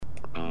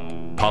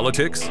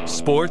Politics,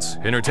 sports,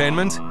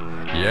 entertainment?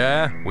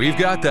 Yeah, we've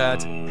got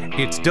that.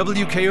 It's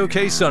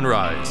WKOK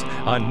Sunrise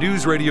on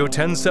News Radio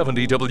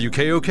 1070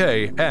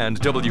 WKOK and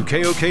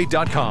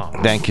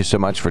WKOK.com. Thank you so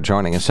much for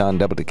joining us on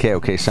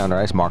WKOK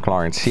Sunrise. Mark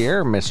Lawrence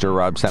here. Mr.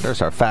 Rob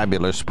Centers, our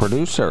fabulous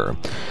producer.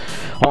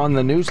 On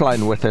the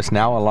newsline with us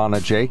now, Alana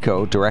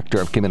Jajko,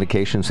 Director of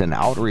Communications and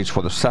Outreach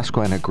for the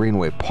Susquehanna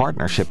Greenway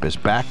Partnership, is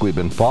back. We've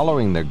been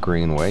following the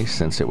Greenway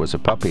since it was a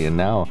puppy, and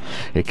now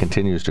it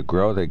continues to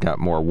grow. They got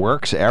more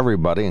works.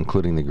 Everybody,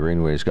 including the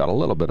Greenways, got a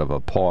little bit of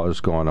a pause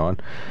going on,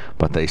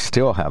 but they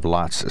still have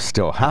lots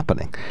still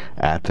happening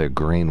at the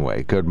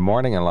Greenway. Good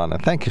morning,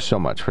 Alana. Thank you so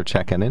much for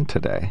checking in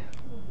today.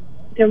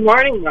 Good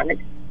morning, Mark.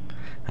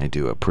 I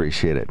do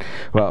appreciate it.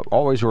 Well,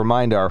 always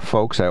remind our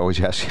folks, I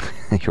always ask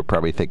you, you're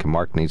probably thinking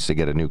Mark needs to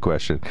get a new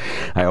question.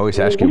 I always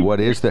ask you, what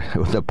is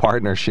the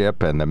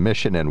partnership and the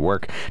mission and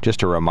work,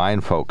 just to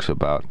remind folks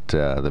about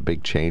the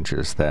big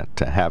changes that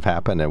have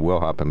happened and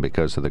will happen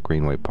because of the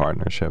Greenway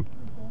Partnership.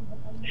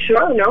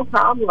 Sure, no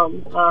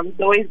problem.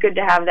 It's always good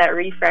to have that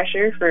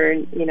refresher for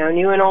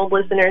new and old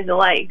listeners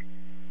alike.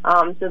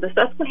 So the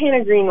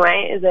Susquehanna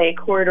Greenway is a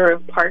corridor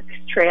of parks,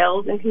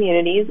 trails, and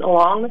communities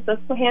along the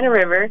Susquehanna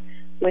River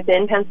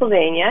within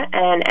Pennsylvania,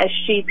 and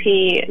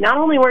SGP not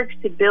only works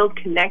to build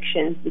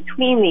connections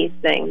between these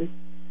things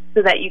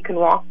so that you can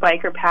walk,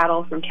 bike, or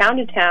paddle from town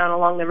to town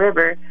along the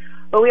river,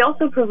 but we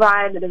also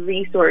provide the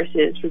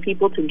resources for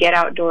people to get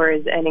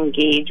outdoors and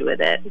engage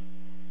with it.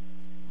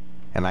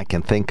 And I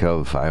can think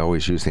of, I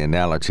always use the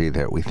analogy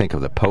that we think of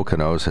the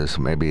Poconos as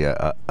maybe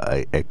a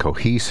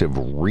cohesive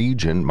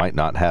region, might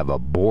not have a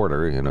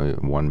border,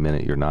 1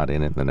 minute you're not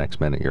in it, the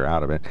next minute you're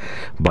out of it.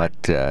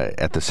 But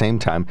at the same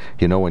time,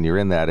 when you're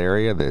in that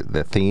area,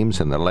 the themes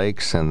and the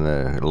lakes and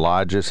the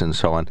lodges and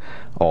so on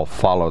all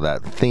follow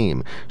that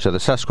theme. So the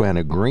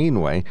Susquehanna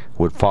Greenway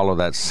would follow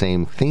that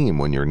same theme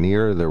when you're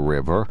near the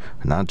river,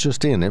 not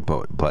just in it,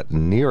 but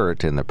near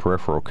it in the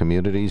peripheral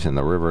communities and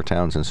the river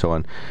towns and so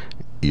on.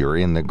 You're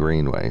in the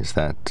Greenway. Is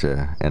that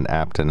an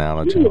apt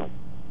analogy?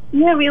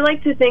 Yeah, we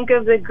like to think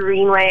of the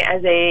Greenway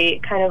as a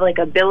kind of like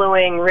a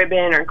billowing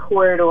ribbon or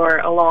corridor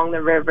along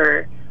the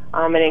river.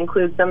 It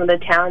includes some of the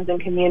towns and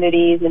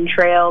communities and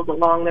trails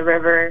along the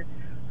river.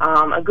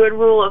 A good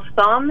rule of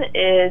thumb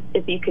is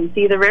if you can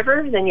see the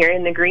river, then you're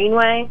in the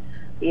Greenway.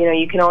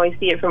 You can always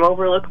see it from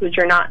overlooks, which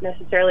are not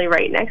necessarily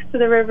right next to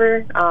the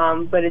river,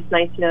 but it's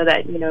nice to know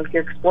that, if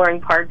you're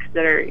exploring parks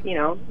that are,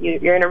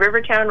 you're in a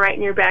river town right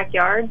in your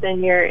backyard,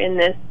 then you're in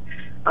this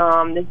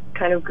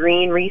kind of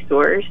green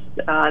resource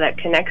that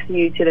connects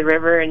you to the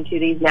river and to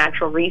these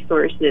natural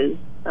resources.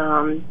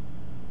 So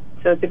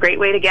it's a great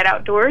way to get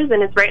outdoors,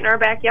 and it's right in our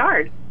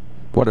backyard.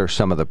 What are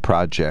some of the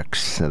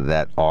projects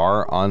that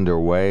are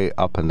underway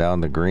up and down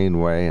the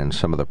Greenway and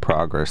some of the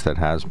progress that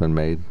has been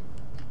made?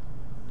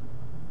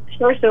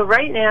 Sure. So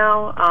right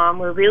now,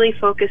 we're really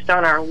focused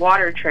on our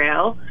water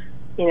trail.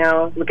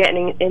 We're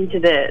getting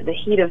into the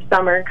heat of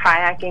summer.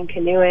 Kayaking,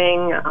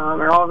 canoeing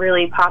are all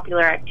really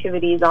popular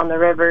activities on the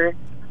river.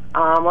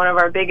 One of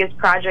our biggest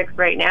projects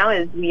right now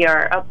is we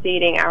are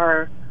updating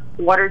our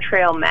water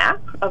trail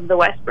map of the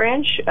West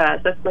Branch.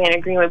 Susquehanna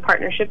Greenway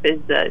Partnership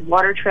is the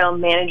water trail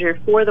manager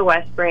for the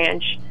West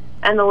Branch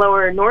and the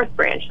lower North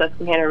Branch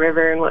Susquehanna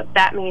River. And what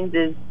that means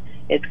is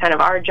it's kind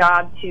of our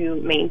job to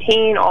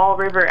maintain all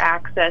river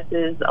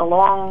accesses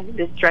along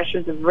the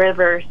stretches of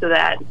river so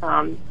that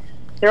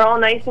they're all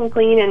nice and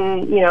clean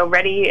and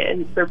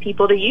ready for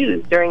people to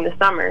use during the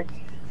summer.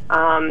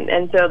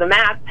 And so the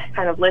map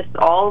kind of lists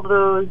all of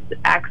those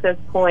access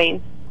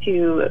points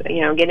to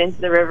get into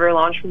the river,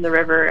 launch from the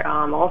river.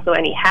 Also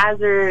any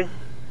hazards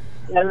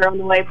that are on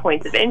the way,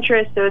 points of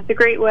interest. So it's a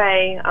great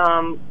way.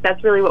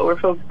 That's really what we're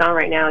focused on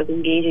right now, is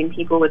engaging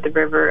people with the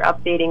river,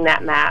 updating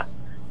that map,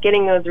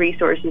 getting those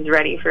resources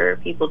ready for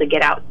people to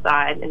get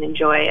outside and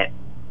enjoy it.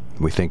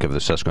 We think of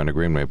the Susquehanna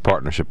Greenway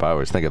Partnership. I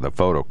always think of the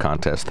photo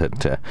contest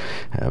that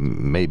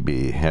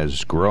maybe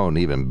has grown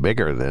even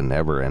bigger than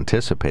ever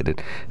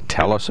anticipated.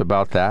 Tell us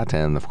about that,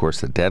 and of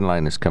course the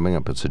deadline is coming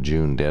up. It's a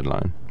June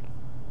deadline.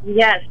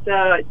 Yes,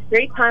 so it's a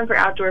great time for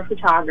outdoor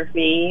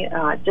photography,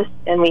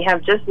 and we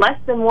have just less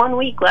than 1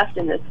 week left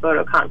in this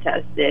photo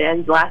contest. It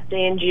ends last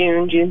day in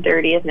June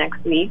 30th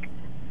next week.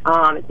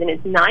 It's in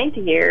its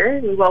 9th year.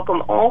 We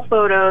welcome all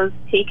photos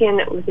taken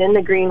within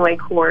the Greenway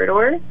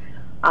corridor.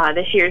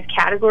 This year's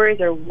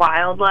categories are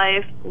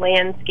wildlife,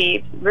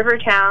 landscapes, river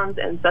towns,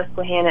 and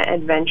Susquehanna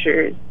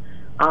adventures.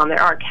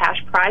 There are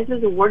cash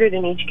prizes awarded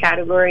in each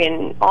category,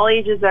 and all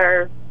ages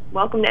are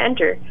welcome to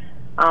enter.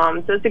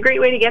 So it's a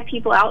great way to get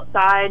people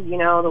outside.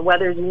 The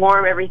weather's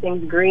warm,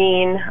 everything's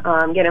green.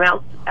 Get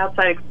them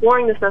outside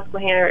exploring the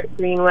Susquehanna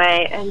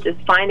Greenway and just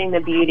finding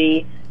the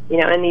beauty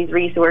in these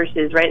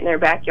resources right in their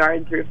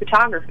backyard through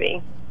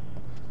photography.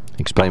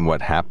 Explain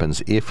what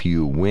happens if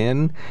you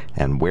win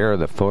and where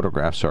the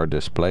photographs are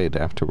displayed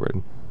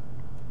afterward.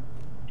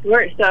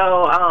 Sure. So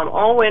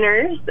all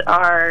winners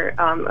are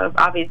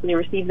obviously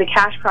receive the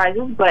cash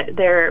prizes, but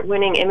their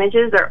winning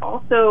images are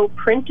also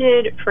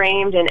printed,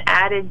 framed, and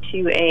added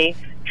to a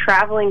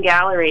traveling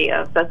gallery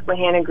of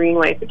Susquehanna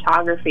Greenway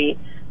photography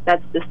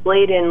that's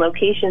displayed in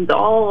locations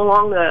all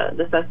along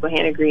the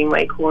Susquehanna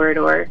Greenway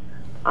corridor.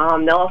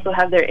 They'll also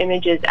have their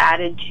images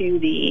added to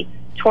the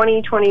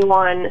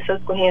 2021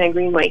 Susquehanna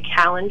Greenway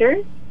calendar,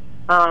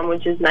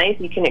 which is nice.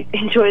 You can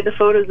enjoy the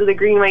photos of the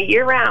Greenway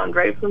year-round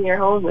right from your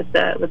home with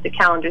the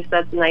calendar, so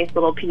that's a nice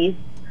little piece.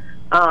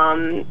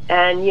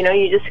 And,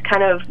 you just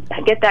kind of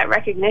get that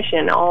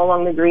recognition all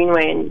along the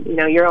Greenway, and,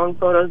 your own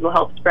photos will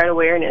help spread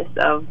awareness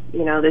of,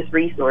 this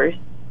resource.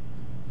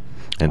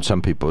 And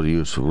some people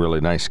use really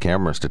nice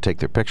cameras to take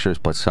their pictures,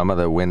 but some of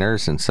the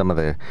winners and some of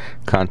the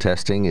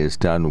contesting is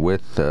done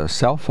with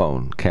cell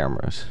phone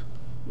cameras.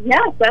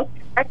 Yes, that's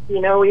correct.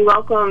 We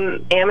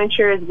welcome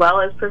amateur as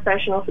well as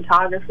professional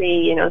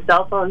photography.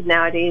 Cell phones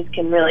nowadays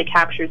can really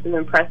capture some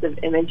impressive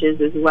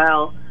images as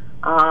well.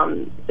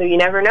 So you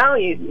never know.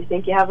 You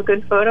think you have a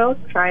good photo,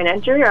 try and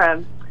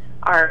enter.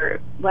 Our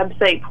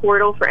website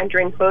portal for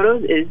entering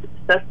photos is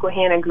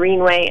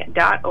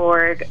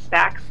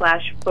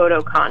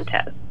susquehannagreenway.org/photo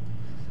contest.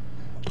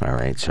 All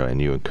right,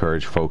 and you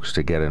encourage folks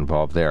to get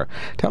involved there.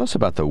 Tell us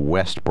about the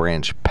West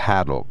Branch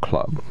Paddle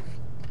Club.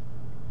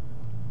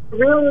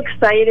 Really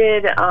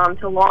excited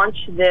to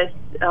launch this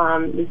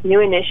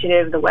new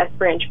initiative, the West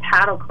Branch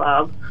Paddle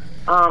Club,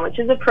 which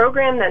is a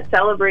program that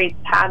celebrates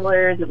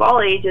paddlers of all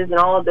ages and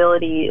all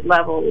ability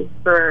levels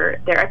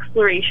for their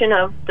exploration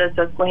of the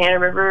Susquehanna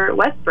River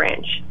West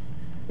Branch.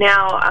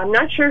 Now, I'm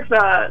not sure if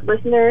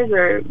listeners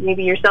or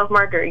maybe yourself,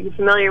 Mark, are you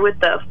familiar with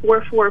the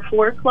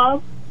 444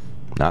 Club?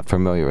 Not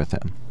familiar with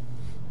them.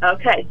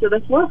 Okay, so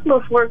the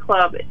 444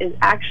 Club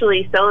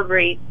actually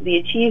celebrates the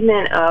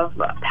achievement of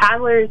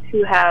paddlers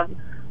who have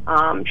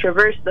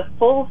traversed the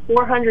full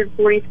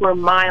 444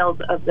 miles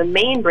of the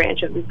main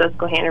branch of the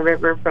Susquehanna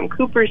River from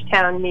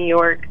Cooperstown, New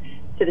York,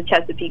 to the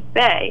Chesapeake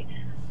Bay.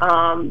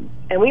 And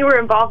we were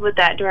involved with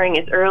that during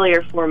its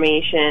earlier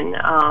formation,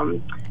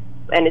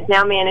 and it's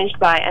now managed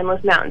by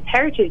Endless Mountains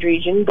Heritage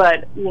Region,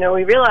 but,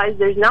 we realized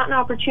there's not an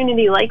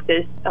opportunity like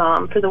this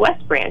for the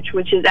West Branch,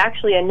 which is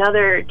actually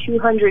another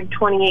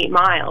 228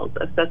 miles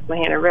of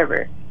Susquehanna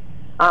River.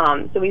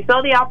 So we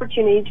saw the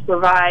opportunity to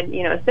provide,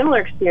 a similar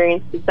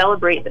experience to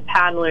celebrate the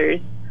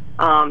paddlers,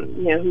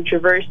 who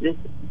traverse this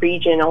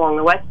region along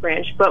the West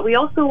Branch. But we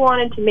also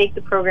wanted to make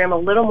the program a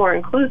little more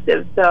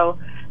inclusive. So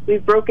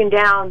we've broken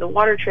down the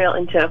water trail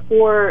into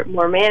 4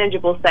 more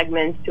manageable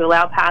segments to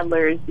allow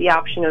paddlers the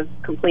option of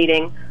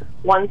completing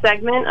one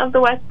segment of the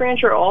West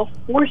Branch or all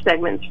 4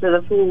 segments for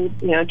the full,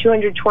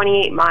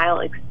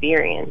 228-mile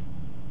experience.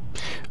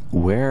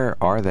 Where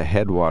are the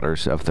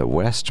headwaters of the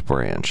West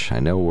Branch?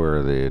 I know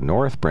where the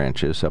North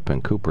Branch is, up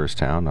in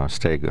Cooperstown,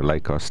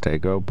 Lake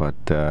Ostego, but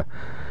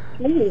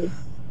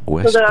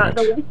West Branch.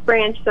 The West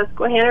Branch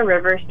Susquehanna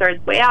River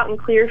starts way out in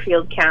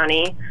Clearfield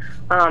County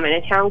in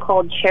a town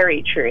called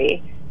Cherry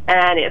Tree,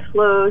 and it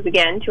flows,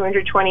 again,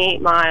 228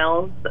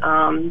 miles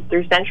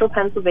through central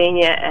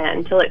Pennsylvania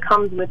until it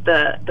comes with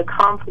the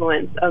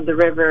confluence of the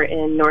river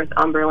in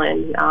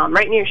Northumberland,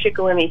 right near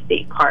Shikellamy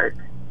State Park.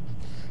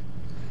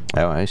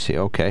 Oh, I see.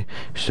 Okay.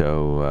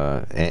 So,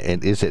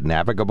 and is it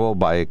navigable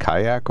by a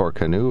kayak or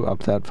canoe up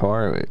that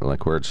far,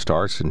 like where it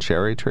starts in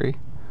Cherry Tree?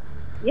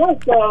 Yeah,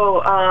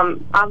 so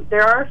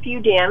there are a few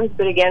dams,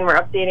 but again, we're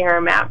updating our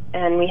map,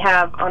 and we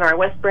have on our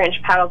West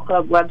Branch Paddle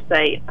Club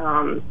website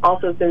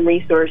also some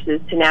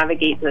resources to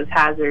navigate those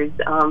hazards.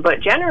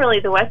 But generally,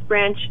 the West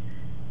Branch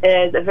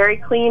is a very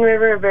clean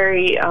river, a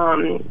very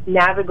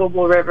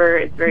navigable river.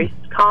 It's very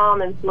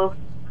calm and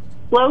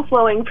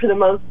slow-flowing for the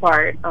most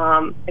part.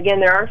 Again,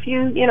 there are a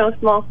few,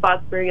 small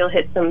spots where you'll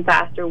hit some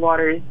faster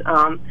waters,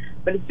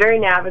 but it's very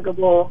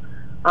navigable.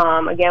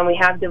 Again, we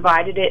have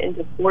divided it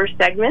into 4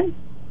 segments.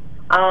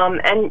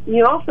 And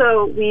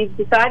we've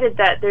decided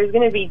that there's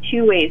going to be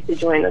 2 ways to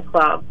join the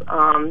club.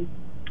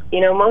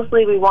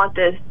 Mostly we want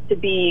this to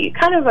be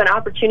kind of an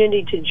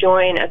opportunity to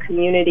join a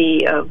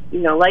community of,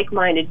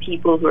 like-minded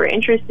people who are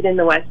interested in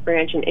the West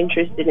Branch and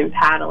interested in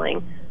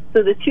paddling.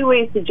 So the 2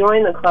 ways to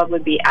join the club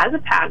would be as a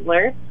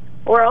paddler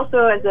or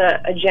also as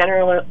a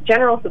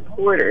general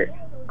supporter.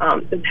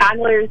 So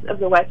paddlers of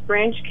the West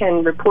Branch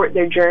can report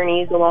their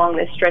journeys along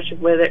this stretch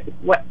of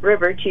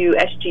river to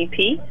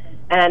SGP,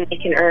 and they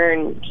can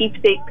earn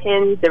keepsake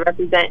pins that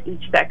represent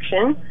each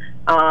section.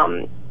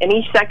 And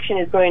each section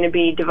is going to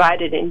be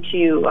divided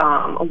into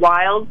a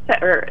wild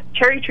or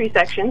cherry tree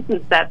section,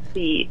 since that's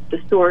the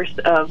source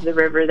of the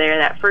river there.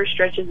 That first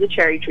stretch is the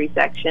cherry tree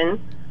section.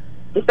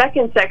 The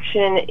second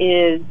section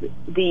is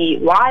the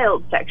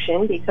wild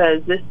section,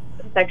 because this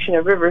section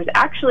of river is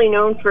actually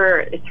known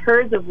for its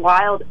herds of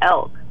wild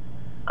elk,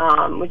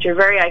 which are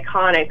very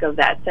iconic of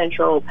that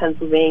central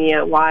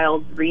Pennsylvania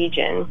wild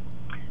region.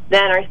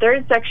 Then our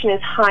third section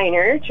is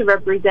Heiner, to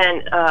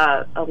represent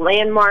a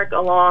landmark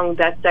along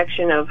that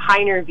section of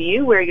Heiner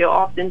View, where you'll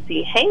often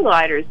see hang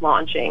gliders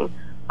launching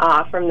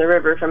from the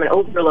river, from an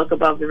overlook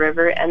above the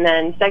river. And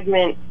then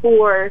segment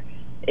 4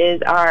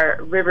 is our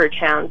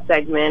Rivertown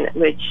segment,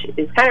 which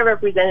is kind of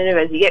representative.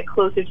 As you get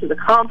closer to the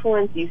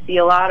confluence, you see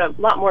a lot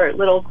more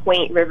little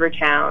quaint river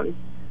towns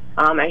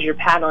as you're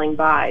paddling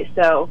by.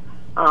 So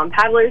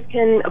Paddlers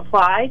can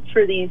apply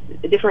for these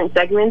different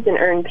segments and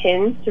earn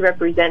pins to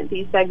represent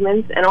these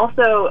segments, and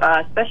also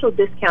special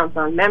discounts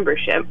on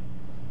membership.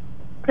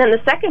 And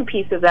the second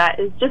piece of that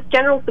is just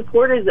general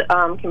supporters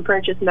can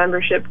purchase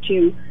membership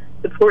to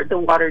support the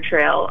water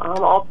trail.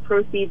 All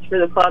proceeds for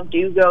the club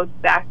do go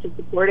back to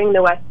supporting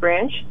the West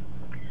Branch.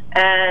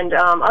 And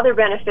other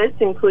benefits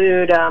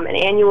include an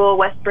annual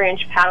West Branch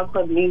Paddle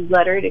Club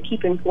newsletter to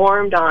keep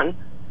informed on,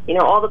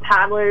 all the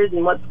paddlers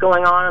and what's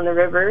going on the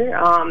river,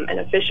 an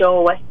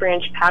official West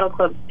Branch Paddle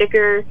Club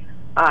sticker,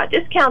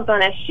 discounts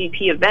on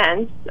SGP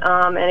events,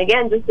 and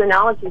again, just the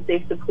knowledge that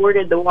they've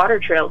supported the water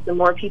trail so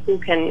more people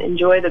can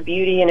enjoy the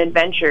beauty and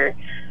adventure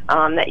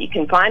that you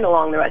can find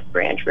along the West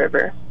Branch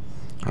River.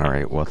 All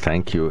right. Well,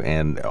 thank you.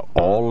 And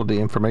all of the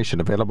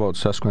information available at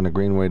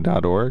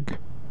susquehannagreenway.org?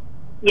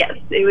 Yes,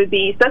 it would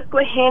be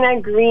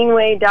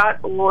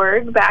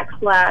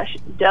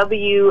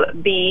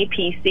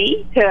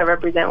susquehannagreenway.org/WBPC to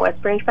represent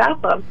West Branch Paddle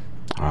Club.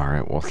 All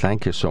right. Well,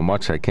 thank you so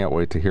much. I can't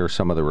wait to hear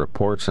some of the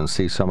reports and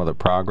see some of the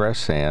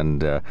progress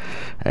and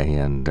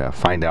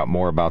find out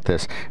more about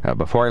this.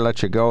 Before I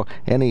let you go,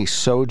 any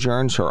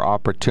sojourns or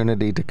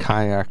opportunity to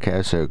kayak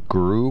as a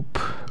group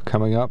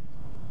coming up?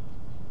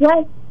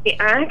 Yes, we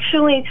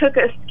actually took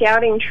a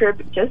scouting trip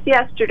just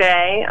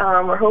yesterday.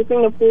 We're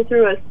hoping to pull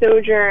through a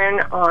sojourn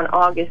on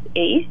August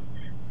 8th.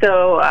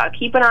 So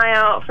keep an eye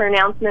out for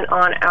announcement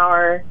on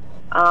our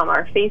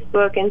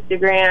Facebook,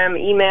 Instagram,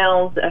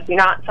 emails. If you're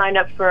not signed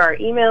up for our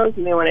emails,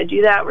 you may want to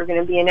do that. We're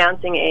going to be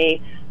announcing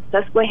a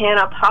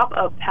Susquehanna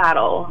pop-up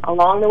paddle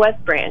along the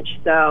West Branch.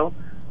 So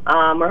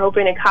we're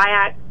hoping to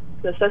kayak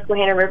the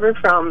Susquehanna River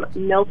from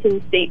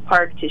Milton State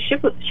Park to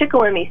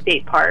Chickawamie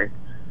State Park,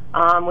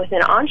 with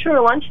an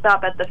onshore lunch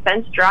stop at the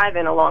Fence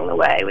Drive-In along the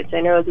way, which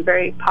I know is a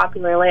very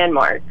popular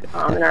landmark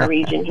in our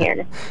region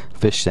here.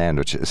 Fish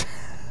sandwiches.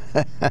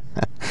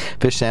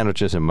 Fish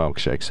sandwiches and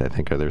milkshakes, I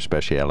think, are their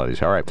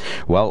specialities. All right.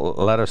 Well,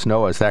 let us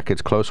know as that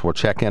gets close. We'll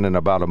check in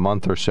about a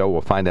month or so.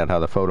 We'll find out how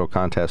the photo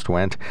contest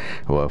went.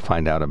 We'll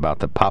find out about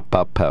the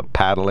pop-up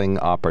paddling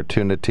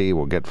opportunity.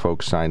 We'll get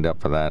folks signed up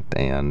for that,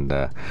 and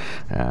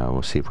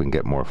we'll see if we can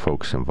get more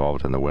folks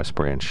involved in the West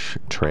Branch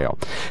Trail.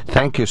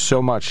 Thank you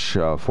so much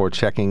for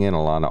checking in,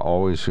 Alana.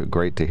 Always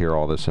great to hear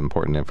all this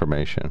important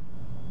information.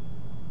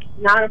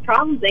 Not a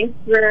problem. Thanks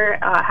for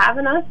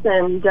having us,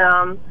 and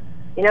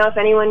if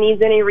anyone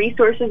needs any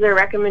resources or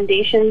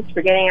recommendations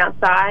for getting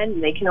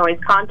outside, they can always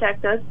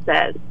contact us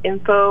at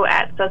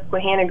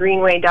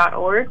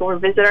info@susquehannagreenway.org or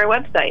visit our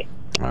website.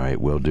 All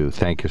right, will do.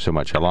 Thank you so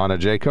much. Alana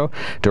Jajko,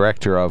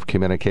 Director of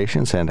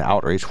Communications and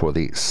Outreach for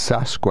the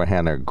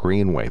Susquehanna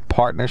Greenway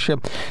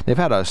Partnership. They've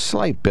had a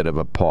slight bit of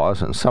a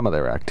pause in some of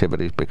their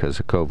activities because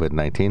of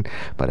COVID-19,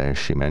 but as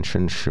she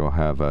mentioned, she'll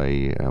have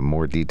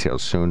more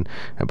details soon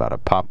about a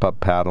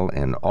pop-up paddle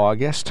in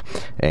August,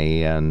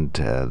 and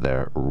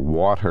the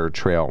water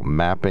trail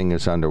mapping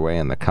is underway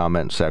in the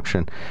comment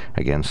section.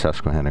 Again,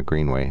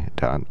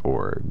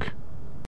 susquehannagreenway.org.